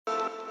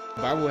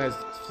The Bible has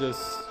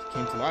just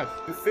came to life.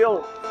 You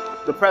feel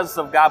the presence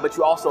of God, but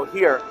you also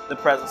hear the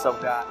presence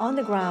of God. On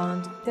the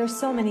ground, there's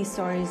so many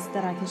stories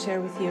that I can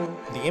share with you.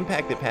 The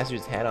impact that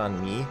pastors had on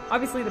me.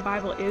 Obviously, the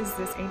Bible is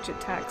this ancient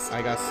text.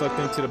 I got sucked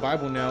into the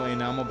Bible now,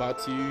 and I'm about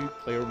to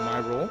play my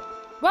role.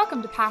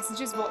 Welcome to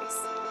Passages Voice.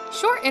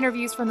 Short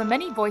interviews from the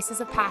many voices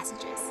of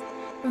Passages.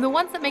 From the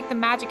ones that make the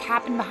magic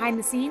happen behind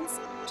the scenes,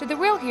 to the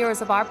real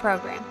heroes of our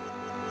program,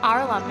 our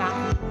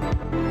alumni.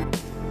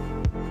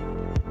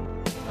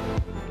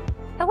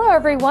 Hello,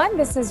 everyone.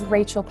 This is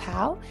Rachel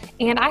Powell,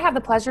 and I have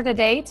the pleasure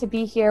today to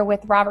be here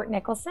with Robert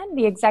Nicholson,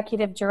 the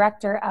Executive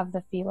Director of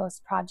the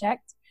Philos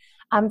Project.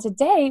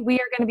 Today, we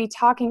are going to be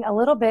talking a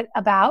little bit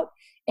about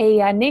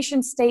a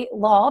nation-state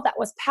law that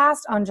was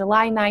passed on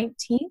July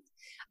 19th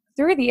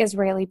through the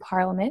Israeli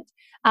Parliament.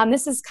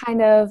 This has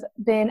kind of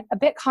been a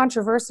bit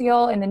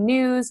controversial in the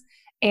news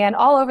and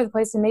all over the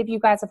place, and maybe you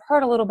guys have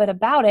heard a little bit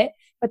about it.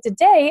 But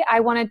today, I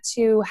wanted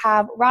to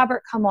have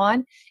Robert come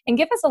on and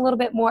give us a little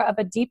bit more of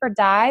a deeper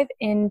dive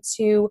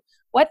into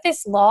what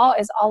this law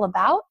is all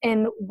about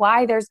and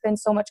why there's been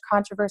so much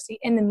controversy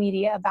in the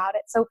media about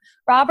it. So,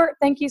 Robert,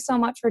 thank you so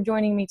much for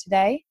joining me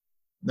today.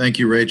 Thank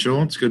you,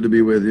 Rachel. It's good to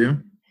be with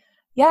you.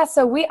 Yeah,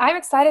 so I'm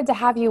excited to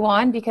have you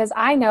on because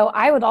I know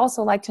I would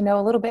also like to know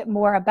a little bit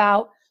more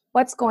about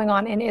what's going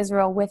on in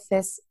Israel with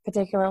this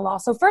particular law.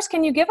 So first,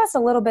 can you give us a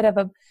little bit of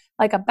a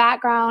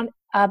background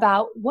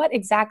about what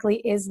exactly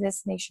is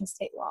this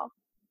nation-state law?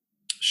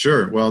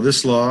 Sure. Well,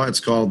 this law, it's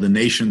called the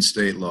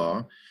nation-state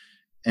law,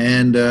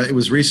 and it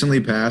was recently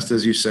passed,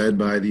 as you said,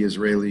 by the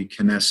Israeli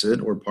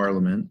Knesset, or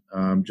Parliament,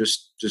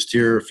 just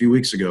here a few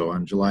weeks ago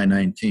on July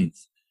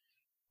 19th.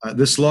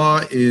 This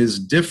law is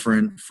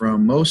different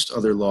from most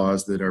other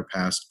laws that are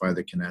passed by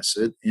the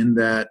Knesset in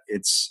that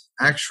it's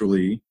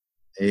actually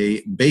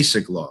a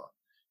basic law.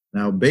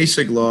 Now,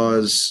 basic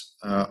laws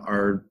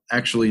are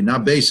actually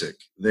not basic.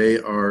 They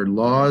are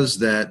laws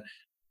that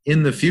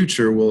in the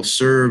future will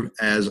serve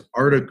as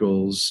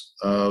articles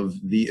of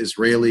the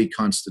Israeli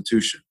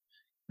Constitution.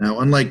 Now,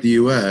 unlike the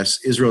U.S.,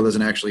 Israel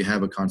doesn't actually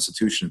have a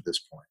constitution at this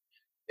point.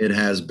 It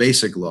has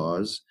basic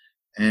laws,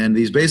 and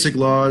these basic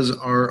laws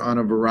are on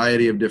a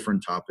variety of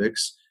different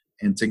topics,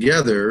 and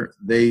together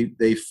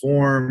they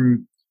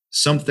form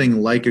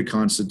something like a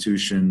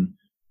constitution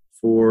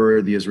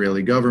for the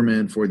Israeli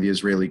government, for the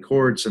Israeli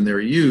courts, and they're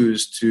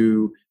used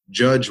to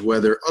judge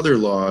whether other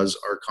laws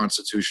are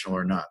constitutional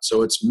or not.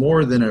 So it's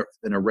more than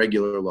a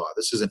regular law.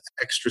 This is an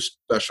extra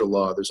special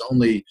law. There's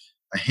only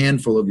a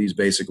handful of these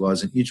basic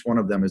laws, and each one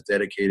of them is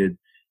dedicated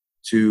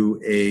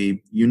to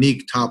a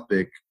unique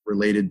topic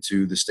related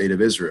to the state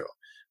of Israel.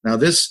 Now,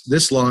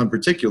 this law in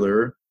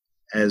particular,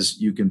 as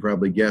you can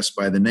probably guess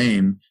by the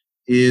name,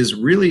 is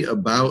really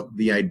about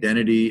the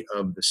identity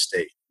of the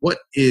state. What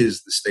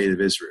is the state of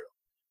Israel?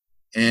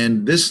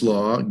 And this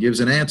law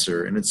gives an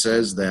answer, and it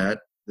says that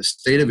the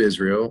state of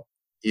Israel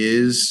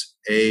is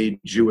a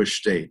Jewish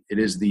state. It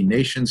is the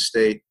nation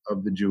state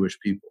of the Jewish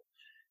people.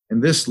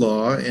 And this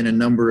law, in a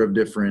number of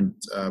different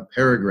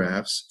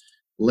paragraphs,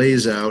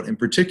 lays out in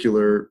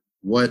particular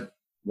what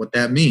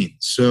that means.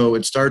 So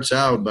it starts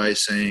out by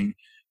saying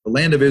the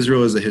land of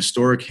Israel is the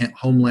historic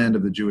homeland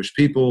of the Jewish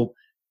people.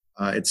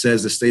 It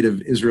says the state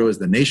of Israel is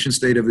the nation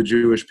state of the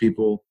Jewish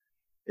people.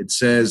 It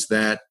says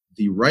that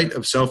the right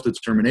of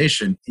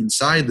self-determination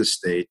inside the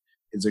state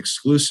is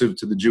exclusive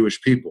to the Jewish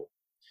people.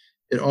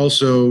 It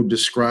also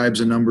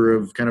describes a number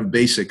of kind of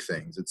basic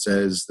things. It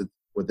says that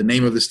what the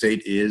name of the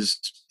state is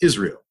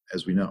Israel,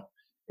 as we know.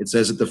 It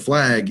says that the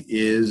flag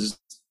is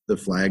the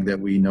flag that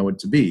we know it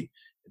to be.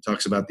 It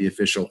talks about the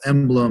official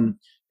emblem.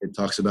 It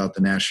talks about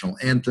the national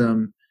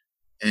anthem,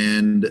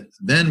 and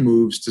then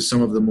moves to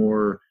some of the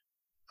more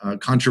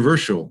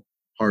controversial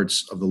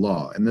parts of the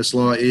law. And this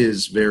law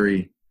is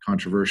very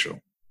controversial.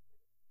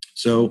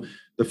 So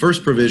the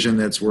first provision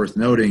that's worth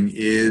noting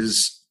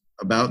is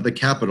about the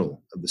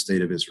capital of the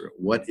state of Israel.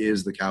 What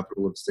is the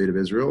capital of the state of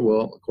Israel?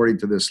 Well, according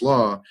to this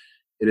law,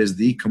 it is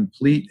the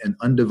complete and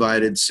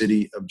undivided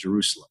city of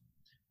Jerusalem.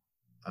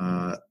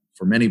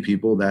 For many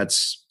people,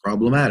 that's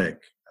problematic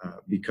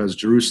because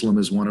Jerusalem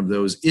is one of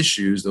those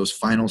issues, those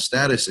final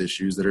status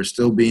issues that are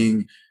still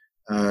being,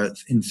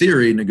 in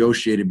theory,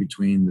 negotiated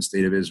between the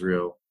state of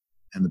Israel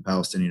and the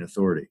Palestinian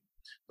Authority.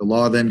 The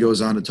law then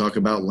goes on to talk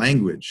about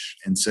language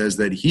and says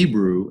that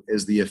Hebrew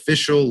is the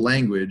official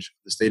language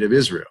of the state of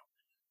Israel.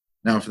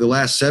 Now, for the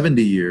last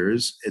 70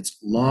 years, it's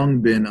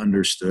long been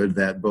understood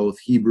that both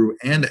Hebrew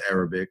and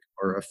Arabic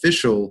are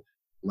official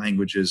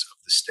languages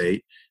of the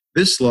state.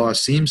 This law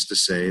seems to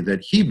say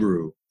that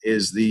Hebrew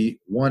is the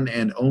one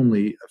and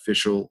only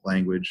official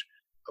language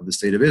of the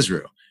state of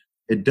Israel.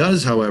 It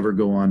does, however,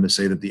 go on to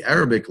say that the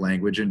Arabic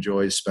language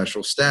enjoys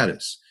special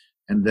status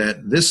and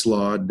that this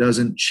law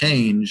doesn't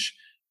change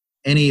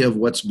any of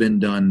what's been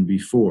done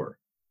before.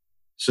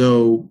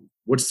 So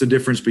what's the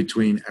difference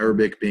between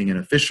Arabic being an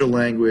official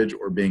language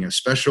or being a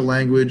special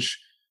language?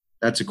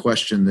 That's a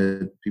question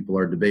that people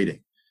are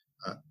debating.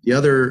 The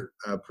other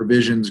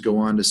provisions go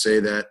on to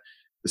say that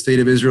the state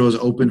of Israel is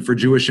open for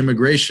Jewish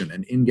immigration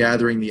and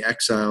ingathering the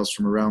exiles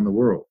from around the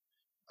world.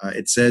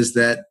 It says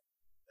that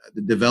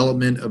The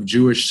development of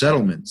Jewish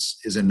settlements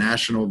is a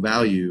national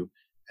value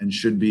and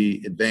should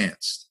be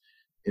advanced.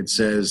 It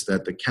says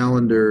that the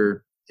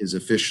calendar is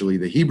officially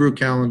the Hebrew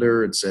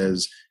calendar. It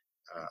says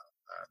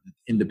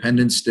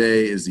Independence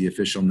Day is the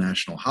official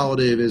national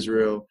holiday of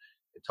Israel.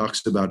 It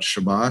talks about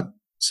Shabbat,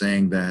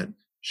 saying that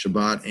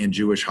Shabbat and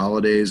Jewish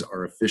holidays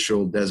are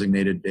official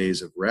designated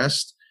days of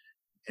rest.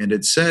 And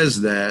it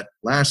says that,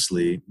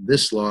 lastly,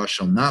 this law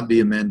shall not be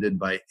amended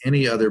by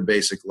any other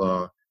basic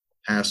law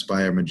passed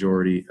by a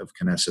majority of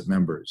Knesset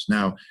members.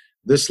 Now,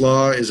 this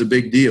law is a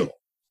big deal.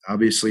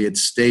 Obviously, it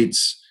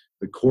states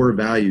the core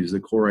values, the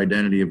core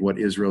identity of what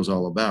Israel is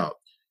all about.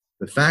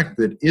 The fact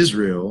that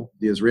Israel,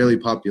 the Israeli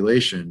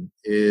population,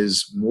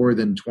 is more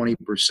than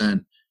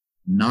 20%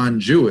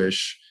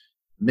 non-Jewish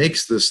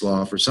makes this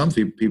law, for some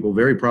people,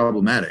 very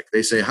problematic.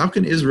 They say, how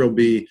can Israel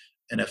be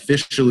an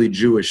officially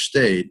Jewish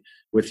state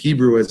with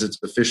Hebrew as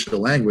its official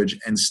language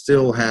and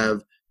still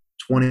have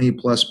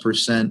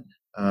 20+%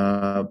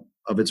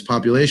 of its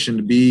population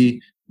to be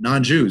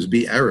non-Jews,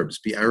 be Arabs,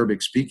 be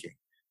Arabic speaking?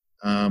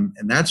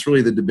 And that's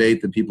really the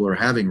debate that people are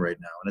having right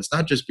now. And it's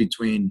not just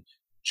between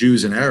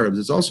Jews and Arabs,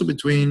 it's also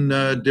between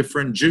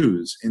different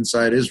Jews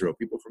inside Israel,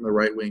 people from the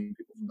right wing,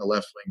 people from the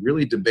left wing,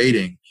 really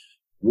debating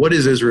what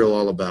is Israel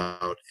all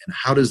about and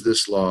how does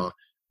this law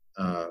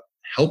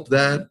help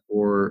that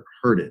or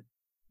hurt it?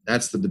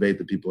 That's the debate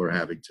that people are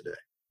having today.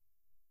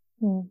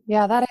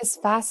 Yeah, that is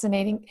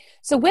fascinating.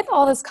 So with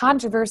all this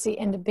controversy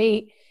and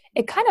debate,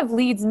 it kind of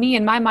leads me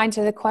in my mind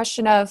to the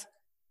question of,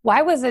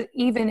 why was it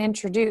even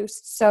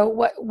introduced? So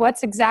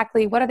what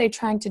are they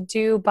trying to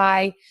do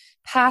by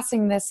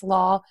passing this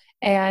law?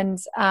 And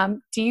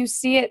do you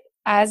see it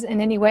as in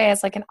any way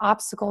as like an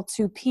obstacle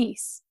to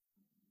peace?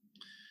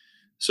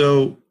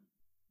 So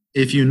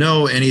if you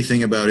know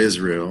anything about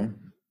Israel,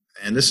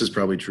 and this is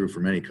probably true for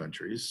many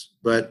countries,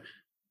 but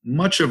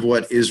much of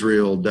what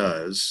Israel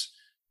does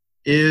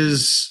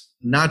is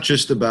not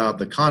just about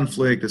the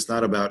conflict. It's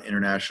not about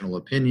international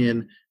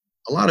opinion.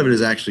 A lot of it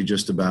is actually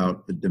just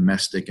about the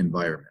domestic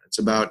environment. It's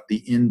about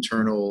the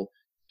internal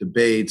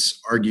debates,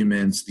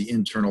 arguments, the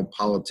internal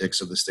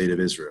politics of the state of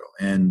Israel.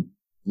 And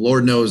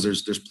Lord knows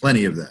there's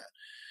plenty of that.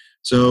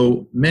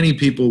 So many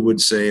people would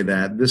say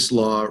that this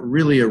law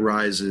really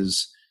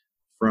arises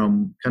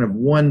from kind of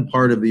one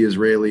part of the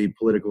Israeli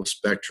political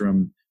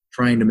spectrum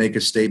trying to make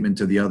a statement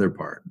to the other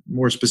part.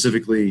 More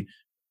specifically,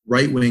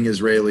 right-wing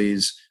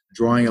Israelis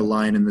drawing a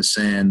line in the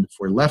sand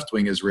for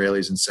left-wing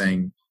Israelis and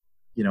saying,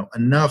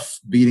 enough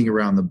beating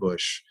around the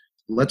bush.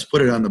 Let's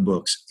put it on the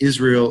books.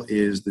 Israel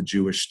is the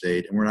Jewish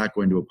state, and we're not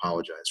going to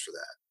apologize for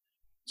that.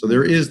 So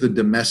there is the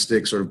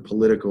domestic sort of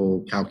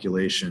political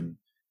calculation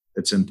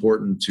that's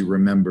important to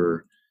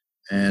remember.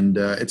 And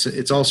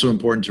it's also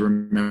important to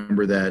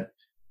remember that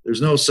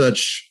there's no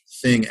such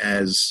thing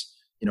as,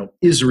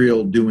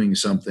 Israel doing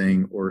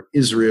something or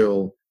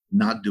Israel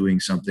not doing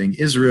something.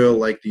 Israel,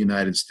 like the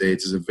United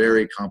States, is a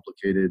very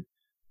complicated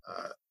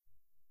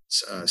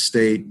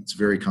state. It's a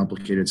very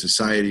complicated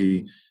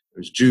society.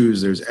 There's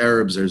Jews, there's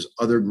Arabs, there's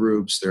other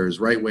groups, there's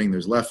right wing,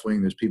 there's left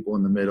wing, there's people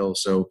in the middle.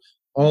 So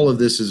all of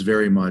this is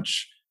very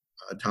much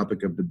a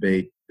topic of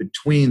debate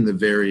between the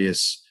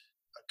various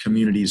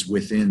communities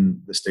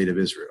within the state of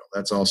Israel.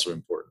 That's also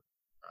important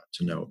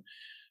to note.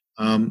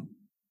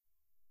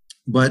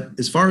 But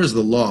as far as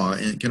the law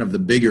and kind of the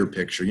bigger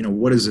picture,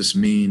 what does this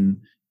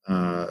mean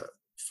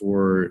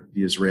for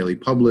the Israeli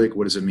public?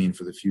 What does it mean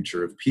for the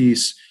future of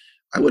peace?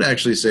 I would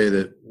actually say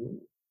that,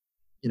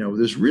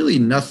 there's really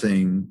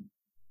nothing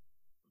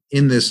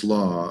in this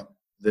law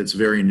that's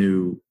very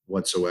new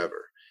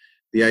whatsoever.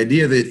 The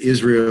idea that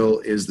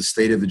Israel is the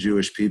state of the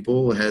Jewish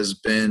people has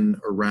been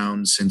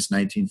around since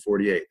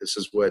 1948. This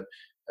is what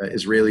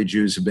Israeli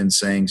Jews have been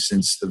saying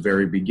since the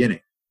very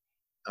beginning.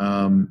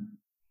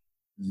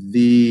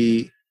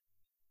 The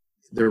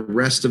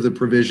rest of the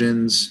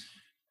provisions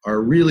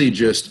are really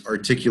just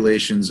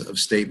articulations of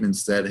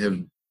statements that have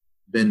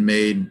been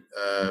made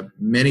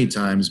many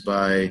times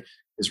by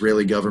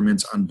Israeli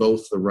governments on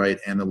both the right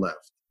and the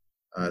left.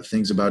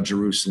 Things about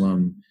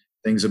Jerusalem,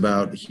 things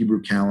about the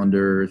Hebrew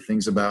calendar,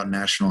 things about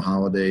national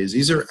holidays.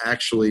 These are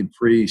actually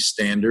pretty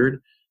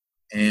standard.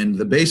 And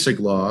the basic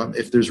law,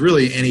 if there's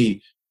really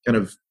any kind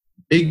of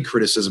big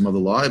criticism of the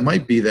law, it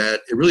might be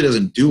that it really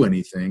doesn't do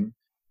anything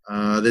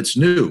that's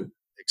new,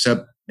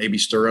 except maybe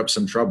stir up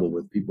some trouble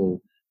with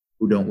people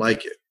who don't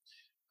like it.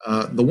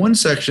 The one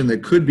section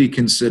that could be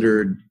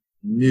considered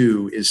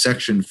new is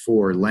Section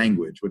 4,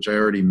 language, which I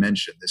already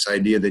mentioned. This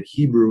idea that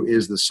Hebrew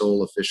is the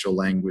sole official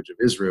language of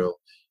Israel,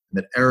 and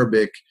that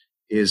Arabic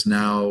is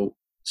now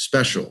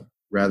special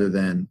rather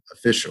than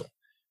official.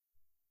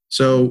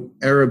 So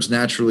Arabs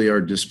naturally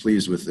are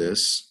displeased with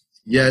this.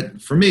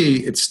 Yet, for me,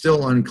 it's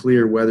still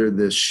unclear whether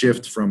this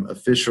shift from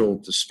official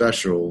to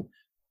special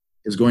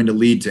is going to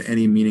lead to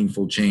any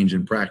meaningful change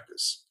in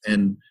practice.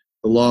 And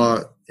the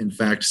law, in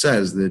fact,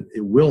 says that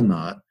it will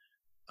not.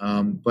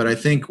 But I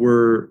think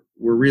we're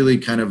really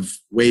kind of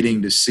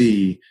waiting to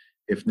see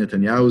if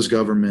Netanyahu's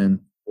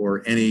government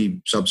or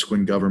any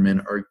subsequent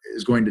government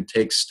is going to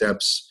take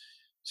steps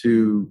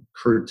to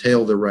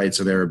curtail the rights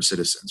of Arab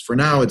citizens. For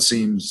now, it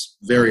seems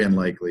very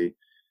unlikely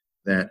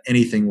that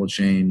anything will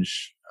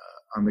change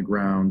on the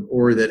ground,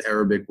 or that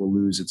Arabic will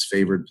lose its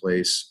favored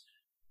place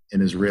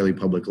in Israeli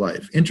public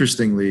life.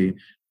 Interestingly,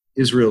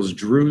 Israel's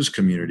Druze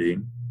community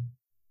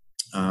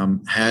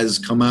has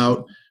come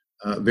out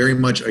very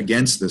much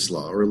against this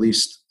law, or at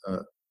least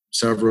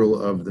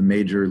several of the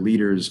major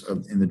leaders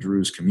in the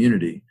Druze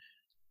community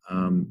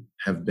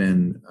have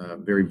been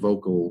very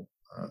vocal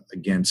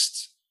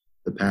against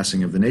the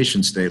passing of the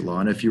nation-state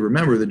law. And if you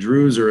remember, the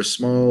Druze are a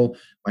small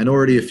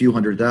minority, a few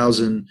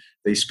 100,000.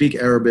 They speak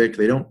Arabic.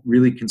 They don't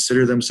really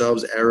consider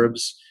themselves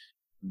Arabs.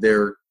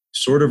 They're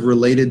sort of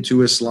related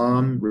to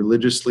Islam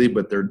religiously,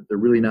 but they're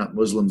really not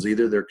Muslims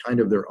either. They're kind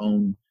of their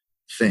own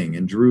thing.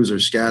 And Druze are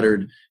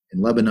scattered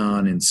in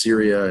Lebanon, in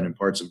Syria, and in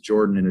parts of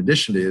Jordan, in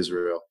addition to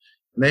Israel.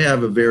 And they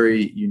have a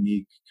very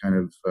unique kind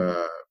of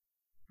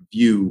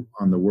view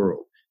on the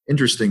world.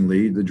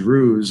 Interestingly, the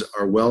Druze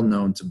are well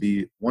known to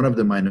be one of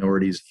the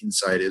minorities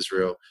inside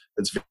Israel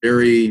that's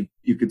very,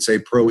 you could say,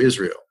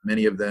 pro-Israel.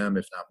 Many of them,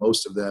 if not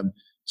most of them,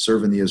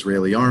 serve in the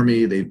Israeli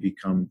army. They've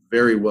become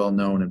very well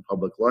known in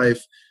public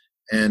life,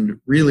 and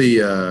really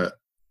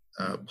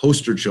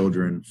poster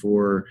children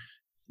for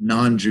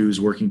non-Jews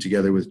working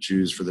together with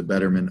Jews for the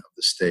betterment of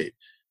the state.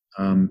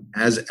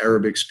 As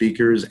Arabic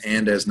speakers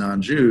and as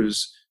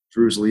non-Jews,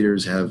 Druze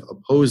leaders have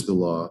opposed the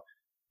law.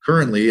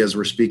 Currently, as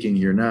we're speaking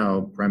here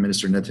now, Prime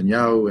Minister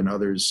Netanyahu and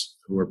others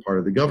who are part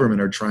of the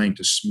government are trying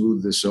to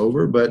smooth this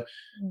over, but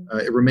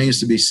it remains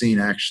to be seen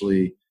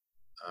actually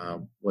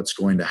what's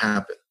going to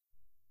happen.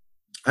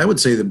 I would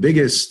say the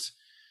biggest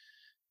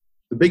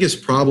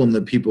problem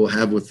that people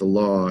have with the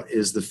law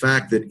is the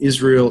fact that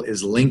Israel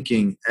is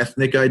linking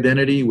ethnic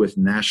identity with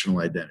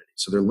national identity.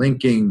 So they're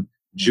linking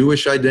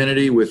Jewish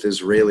identity with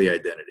Israeli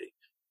identity.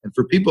 And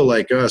for people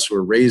like us who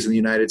are raised in the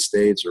United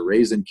States or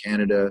raised in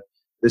Canada,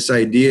 this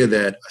idea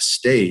that a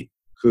state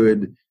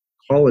could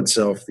call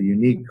itself the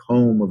unique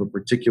home of a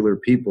particular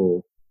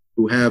people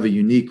who have a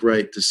unique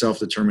right to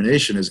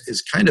self-determination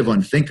is kind of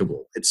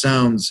unthinkable. It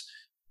sounds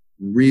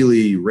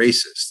really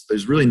racist.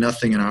 There's really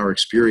nothing in our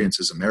experience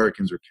as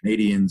Americans or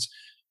Canadians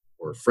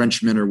or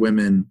Frenchmen or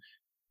women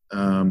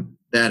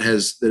that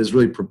has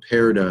really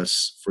prepared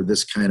us for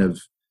this kind of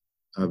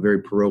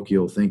very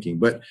parochial thinking.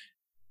 But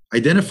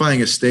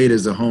identifying a state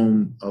as the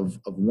home of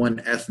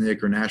one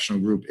ethnic or national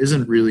group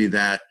isn't really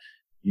that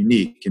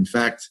unique. In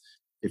fact,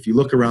 if you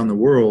look around the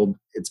world,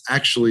 it's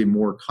actually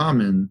more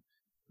common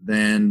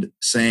than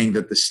saying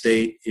that the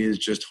state is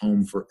just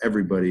home for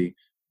everybody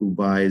who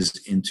buys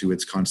into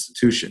its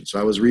constitution. So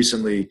I was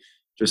recently,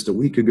 just a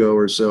week ago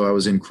or so, I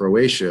was in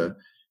Croatia.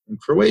 And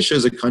Croatia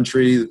is a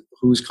country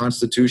whose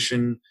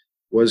constitution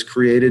was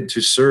created to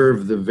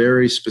serve the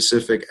very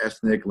specific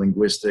ethnic,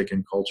 linguistic,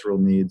 and cultural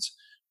needs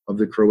of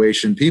the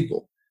Croatian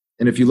people.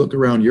 And if you look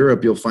around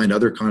Europe, you'll find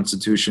other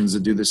constitutions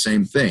that do the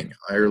same thing.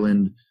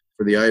 Ireland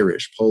for the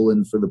Irish,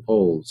 Poland for the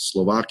Poles,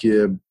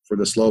 Slovakia for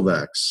the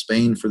Slovaks,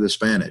 Spain for the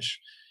Spanish.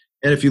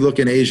 And if you look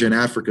in Asia and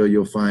Africa,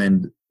 you'll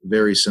find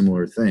very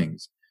similar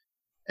things.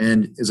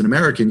 And as an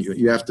American,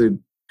 you have to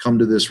come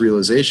to this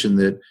realization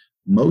that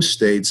most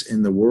states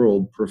in the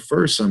world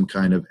prefer some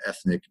kind of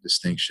ethnic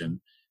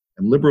distinction.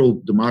 And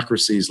liberal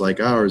democracies like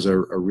ours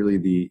are really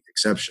the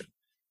exception.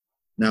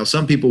 Now,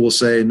 some people will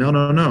say, no,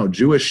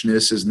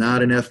 Jewishness is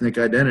not an ethnic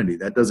identity.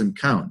 That doesn't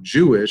count.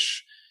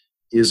 Jewish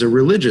is a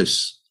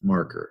religious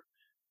marker.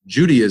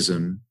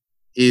 Judaism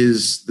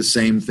is the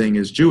same thing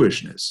as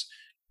Jewishness.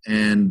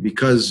 And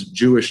because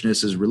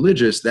Jewishness is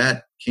religious,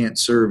 that can't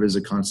serve as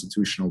a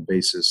constitutional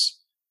basis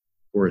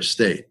for a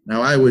state.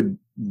 Now, I would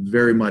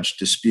very much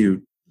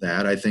dispute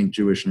that. I think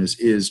Jewishness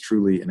is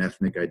truly an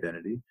ethnic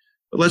identity.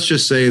 But let's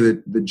just say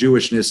that the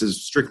Jewishness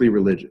is strictly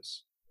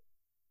religious.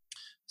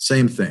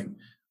 Same thing.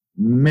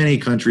 Many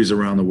countries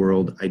around the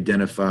world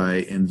identify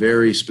in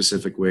very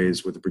specific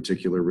ways with a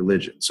particular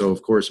religion. So,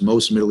 of course,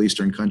 most Middle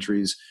Eastern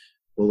countries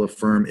will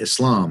affirm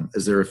Islam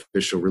as their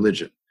official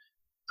religion.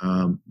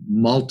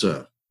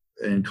 Malta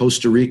and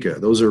Costa Rica,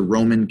 those are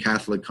Roman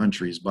Catholic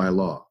countries by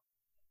law.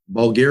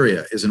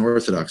 Bulgaria is an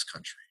Orthodox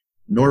country.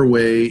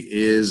 Norway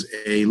is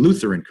a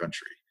Lutheran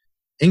country.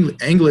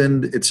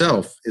 England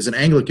itself is an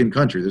Anglican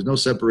country. There's no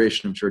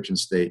separation of church and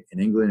state. In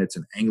England, it's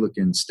an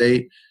Anglican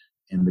state,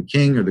 and the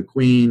king or the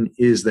queen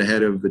is the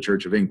head of the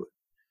Church of England.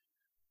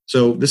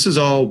 So this is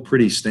all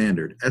pretty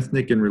standard.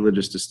 Ethnic and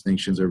religious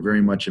distinctions are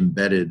very much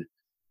embedded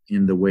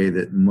in the way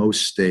that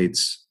most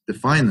states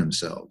define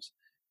themselves.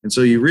 And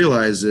so you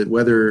realize that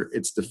whether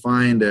it's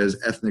defined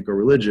as ethnic or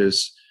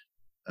religious,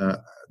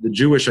 the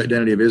Jewish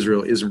identity of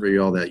Israel isn't really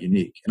all that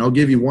unique. And I'll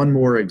give you one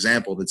more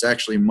example that's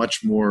actually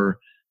much more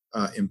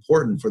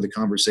important for the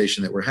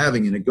conversation that we're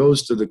having, and it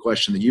goes to the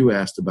question that you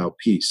asked about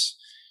peace.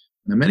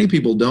 Now, many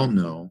people don't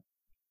know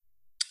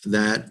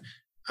that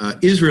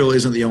Israel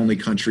isn't the only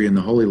country in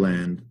the Holy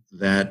Land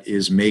that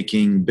is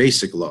making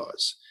basic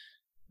laws.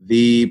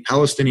 The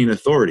Palestinian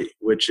Authority,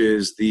 which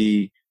is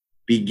the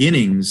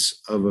beginnings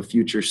of a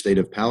future state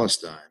of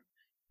Palestine,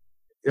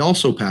 it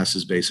also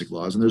passes basic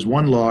laws. And there's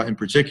one law in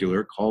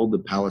particular called the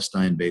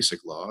Palestine Basic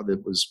Law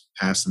that was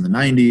passed in the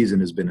 90s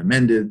and has been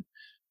amended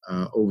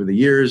over the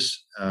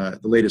years. The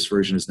latest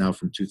version is now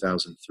from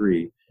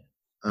 2003.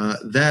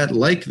 That,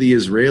 like the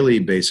Israeli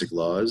basic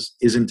laws,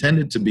 is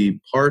intended to be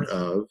part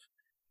of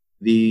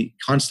the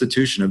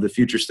constitution of the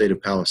future state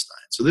of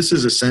Palestine. So this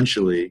is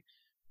essentially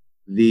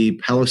the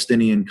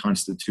Palestinian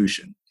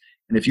constitution.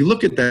 And if you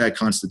look at that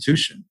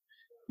constitution,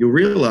 you'll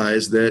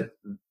realize that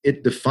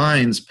it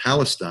defines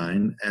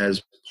Palestine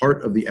as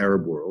part of the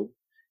Arab world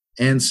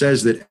and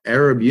says that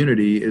Arab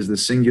unity is the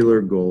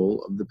singular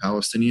goal of the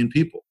Palestinian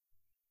people.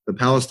 The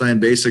Palestine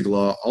Basic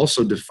Law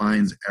also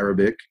defines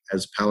Arabic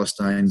as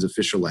Palestine's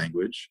official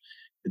language.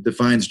 It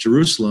defines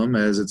Jerusalem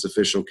as its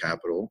official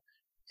capital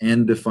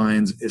and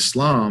defines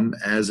Islam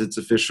as its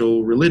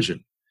official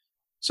religion.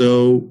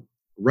 So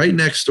right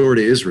next door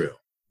to Israel,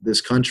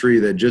 this country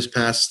that just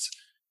passed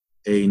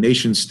a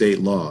nation-state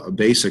law, a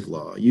basic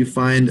law, you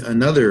find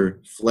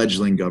another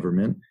fledgling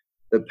government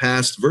that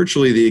passed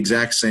virtually the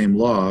exact same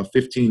law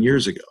 15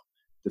 years ago,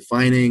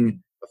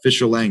 defining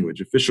official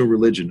language, official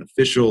religion,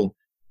 official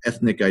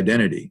ethnic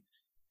identity.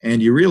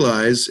 And you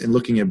realize, in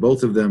looking at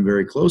both of them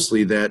very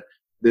closely, that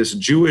this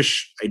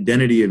Jewish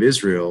identity of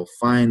Israel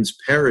finds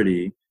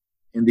parity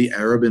in the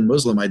Arab and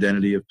Muslim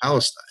identity of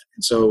Palestine.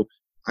 And so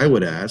I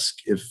would ask,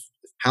 if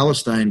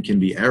Palestine can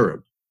be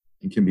Arab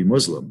and can be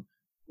Muslim,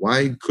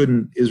 why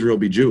couldn't Israel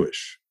be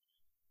Jewish?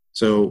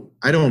 So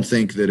I don't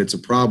think that it's a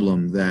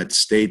problem that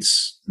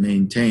states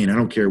maintain, I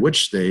don't care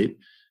which state,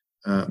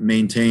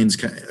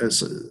 maintains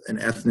an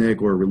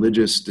ethnic or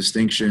religious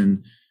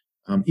distinction.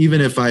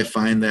 Even if I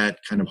find that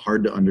kind of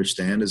hard to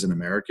understand as an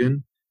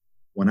American,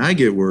 when I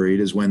get worried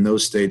is when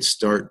those states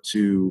start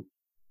to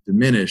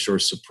diminish or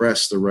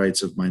suppress the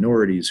rights of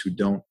minorities who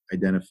don't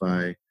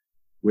identify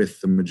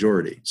with the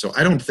majority. So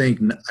I don't think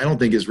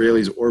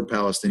Israelis or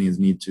Palestinians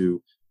need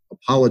to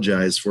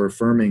apologize for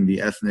affirming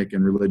the ethnic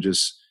and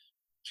religious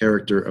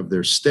character of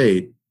their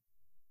state.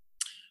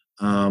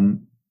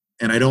 And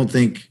I don't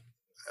think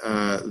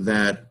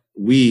that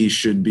we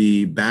should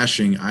be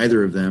bashing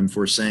either of them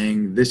for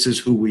saying this is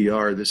who we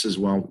are, this is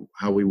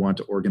how we want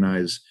to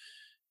organize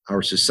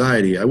our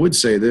society. I would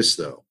say this,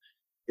 though.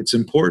 It's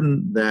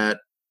important that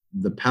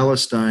the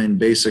Palestine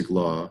Basic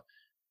Law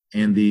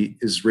and the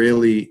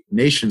Israeli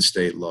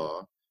nation-state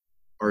law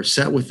are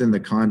set within the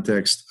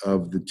context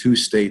of the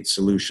two-state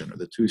solution or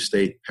the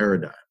two-state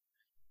paradigm.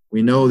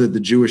 We know that the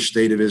Jewish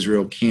state of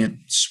Israel can't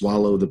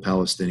swallow the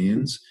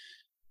Palestinians,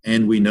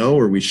 and we know,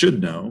 or we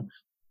should know,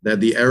 that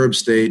the Arab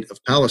state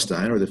of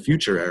Palestine, or the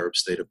future Arab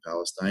state of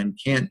Palestine,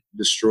 can't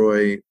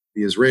destroy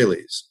the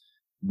Israelis.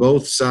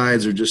 Both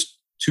sides are just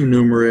too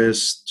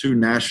numerous, too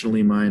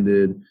nationally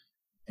minded,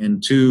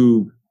 and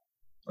too,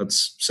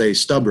 let's say,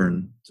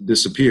 stubborn to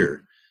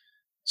disappear.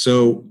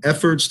 So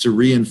efforts to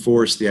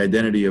reinforce the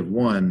identity of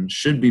one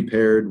should be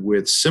paired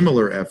with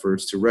similar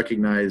efforts to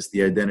recognize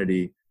the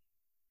identity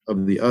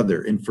of the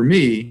other. And for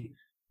me,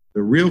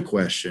 the real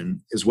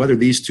question is whether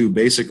these two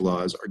basic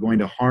laws are going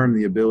to harm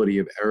the ability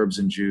of Arabs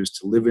and Jews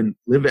to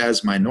live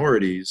as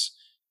minorities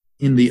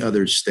in the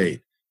other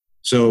state.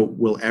 So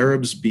will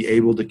Arabs be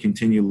able to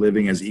continue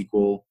living as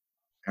equal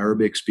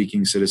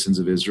Arabic-speaking citizens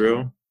of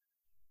Israel?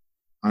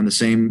 On the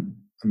same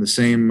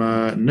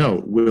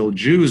note, will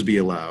Jews be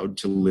allowed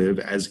to live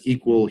as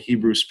equal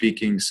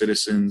Hebrew-speaking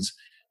citizens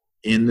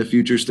in the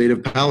future state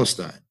of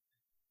Palestine?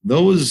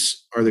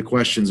 Those are the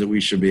questions that we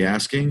should be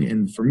asking.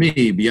 And for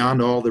me,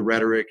 beyond all the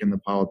rhetoric and the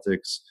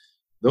politics,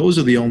 those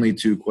are the only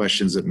two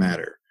questions that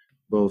matter,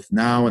 both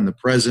now in the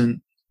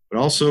present, but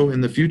also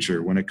in the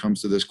future when it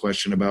comes to this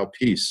question about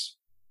peace.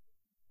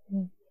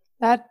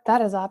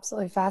 That is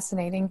absolutely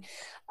fascinating.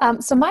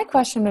 So my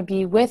question would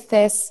be, with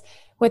this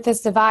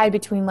divide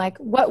between like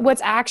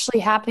what's actually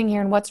happening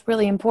here and what's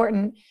really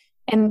important,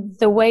 and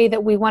the way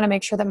that we want to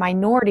make sure that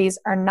minorities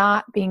are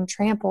not being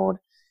trampled,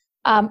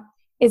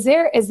 is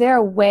there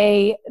a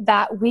way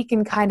that we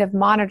can kind of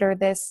monitor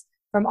this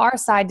from our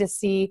side to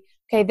see,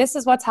 okay, this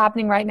is what's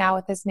happening right now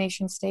with this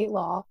nation state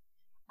law,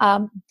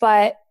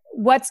 but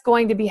what's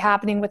going to be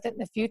happening with it in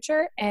the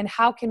future, and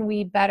how can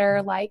we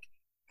better like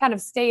kind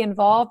of stay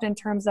involved in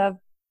terms of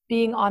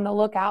being on the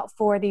lookout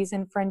for these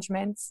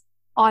infringements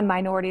on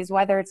minorities,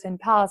 whether it's in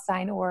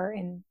Palestine or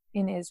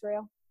in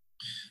Israel?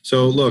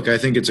 So look, I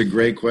think it's a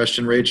great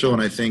question, Rachel,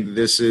 and I think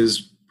this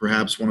is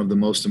perhaps one of the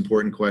most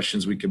important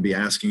questions we could be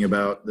asking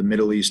about the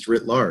Middle East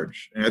writ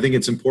large. And I think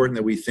it's important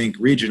that we think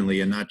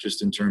regionally and not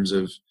just in terms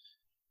of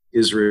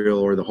Israel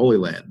or the Holy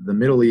Land. The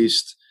Middle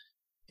East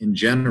in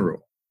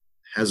general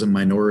has a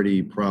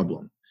minority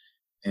problem.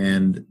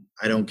 And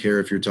I don't care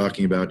if you're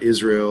talking about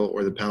Israel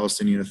or the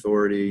Palestinian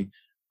Authority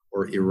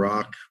or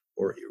Iraq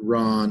or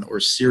Iran or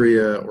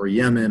Syria or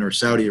Yemen or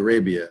Saudi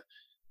Arabia.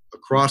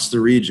 Across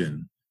the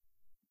region,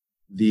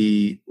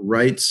 the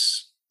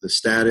rights, the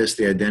status,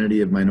 the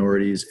identity of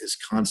minorities is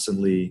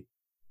constantly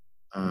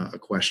a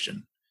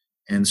question.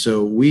 And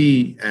so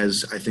we,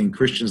 as I think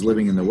Christians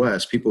living in the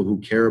West, people who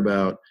care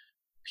about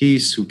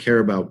peace, who care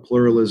about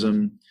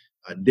pluralism,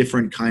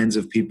 different kinds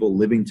of people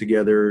living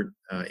together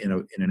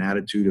in an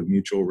attitude of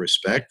mutual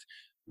respect.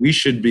 We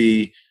should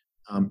be,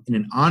 in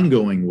an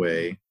ongoing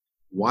way,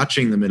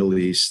 watching the Middle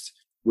East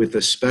with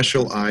a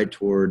special eye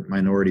toward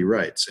minority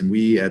rights. And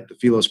we at the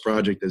Philos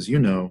Project, as you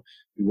know,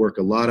 we work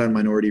a lot on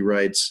minority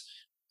rights,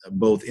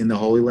 both in the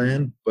Holy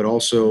Land, but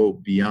also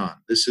beyond.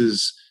 This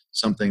is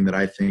something that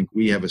I think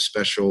we have a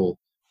special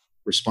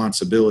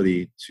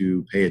responsibility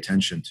to pay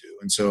attention to.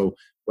 And so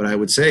what I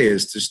would say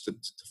is just to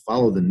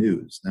follow the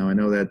news. Now, I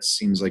know that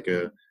seems like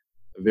a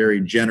very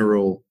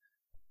general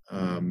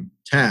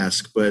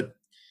task, but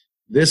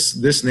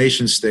this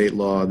nation state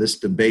law, this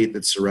debate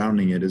that's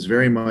surrounding it is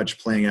very much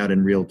playing out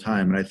in real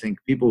time. And I think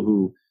people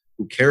who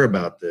care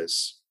about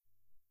this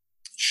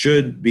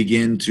should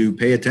begin to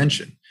pay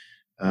attention.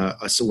 A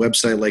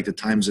website like the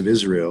Times of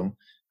Israel,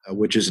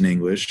 which is in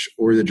English,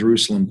 or the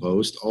Jerusalem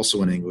Post,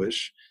 also in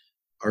English,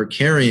 are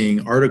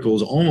carrying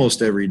articles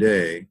almost every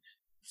day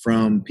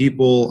from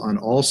people on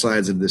all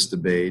sides of this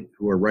debate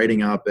who are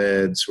writing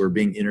op-eds, who are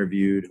being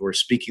interviewed, who are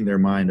speaking their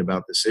mind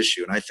about this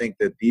issue. And I think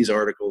that these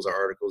articles are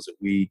articles that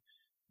we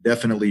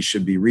definitely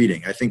should be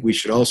reading. I think we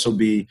should also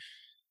be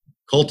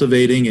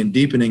cultivating and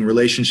deepening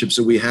relationships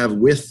that we have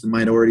with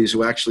minorities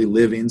who actually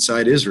live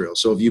inside Israel.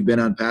 So if you've been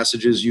on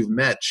Passages, you've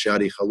met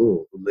Shadi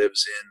Khalul, who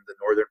lives in the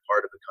northern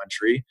part of the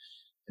country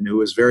and who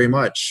has very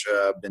much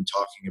been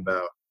talking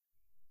about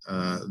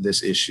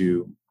this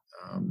issue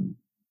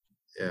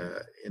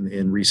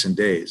in recent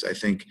days. I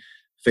think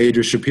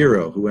Phaedra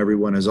Shapiro, who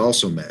everyone has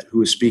also met,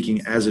 who is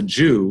speaking as a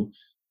Jew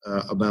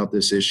about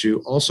this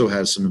issue, also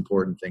has some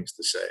important things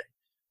to say.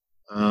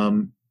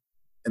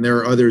 And there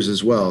are others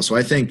as well. So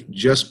I think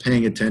just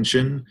paying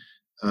attention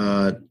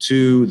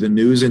to the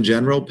news in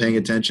general, paying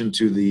attention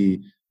to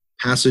the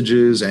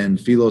Passages and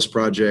Philos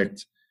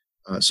Project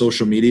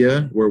social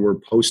media, where we're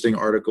posting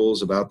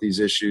articles about these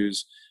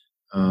issues,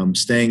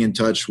 staying in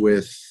touch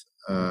with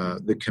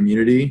the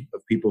community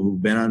of people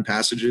who've been on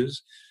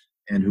Passages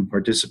and who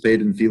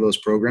participate in Philos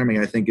programming,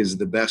 I think is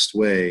the best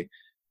way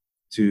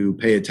to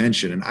pay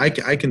attention. And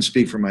I can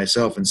speak for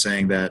myself in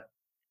saying that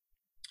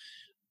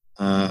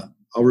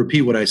I'll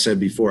repeat what I said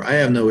before. I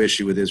have no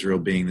issue with Israel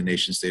being the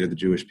nation state of the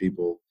Jewish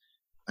people.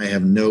 I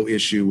have no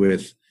issue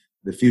with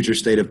the future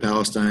state of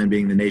Palestine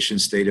being the nation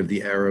state of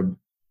the Arab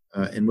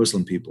and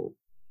Muslim people.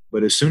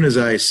 But as soon as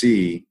I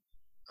see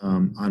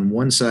on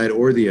one side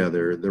or the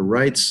other the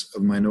rights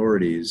of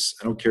minorities,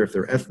 I don't care if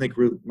they're ethnic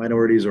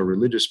minorities or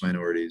religious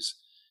minorities,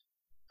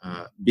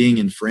 being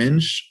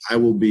infringed, I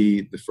will be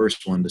the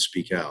first one to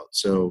speak out.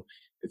 So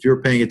if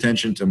you're paying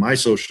attention to my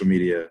social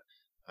media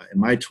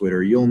and my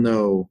Twitter, you'll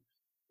know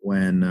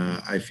when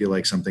I feel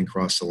like something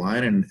crossed the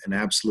line. And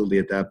absolutely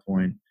at that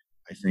point,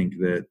 I think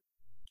that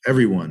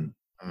everyone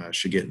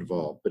should get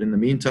involved. But in the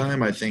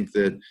meantime, I think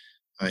that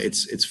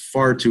it's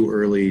far too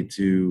early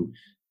to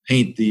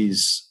paint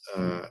these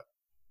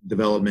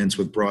developments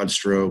with broad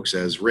strokes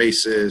as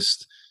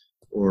racist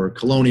or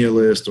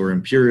colonialist or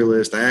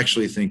imperialist. I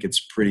actually think it's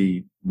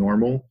pretty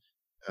normal.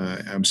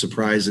 I'm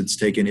surprised it's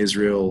taken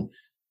Israel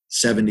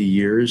 70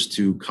 years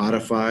to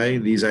codify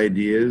these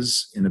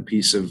ideas in a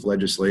piece of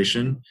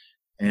legislation.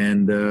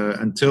 And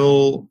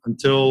until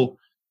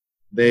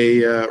they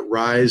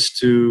rise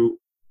to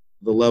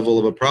the level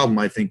of a problem,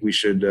 I think we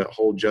should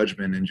hold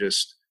judgment and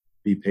just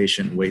be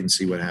patient and wait and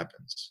see what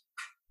happens.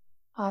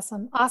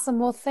 Awesome.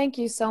 Well, thank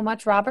you so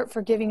much, Robert,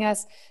 for giving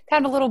us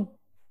kind of a little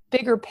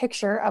bigger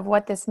picture of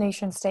what this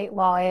nation state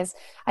law is.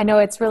 I know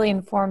it's really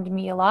informed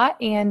me a lot,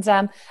 and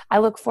I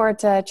look forward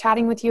to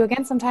chatting with you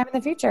again sometime in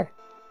the future.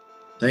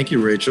 Thank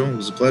you, Rachel. It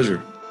was a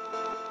pleasure.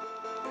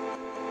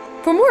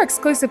 For more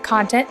exclusive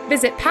content,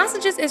 visit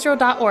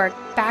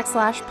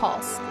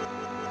passagesisrael.org/pulse.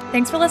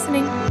 Thanks for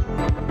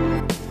listening.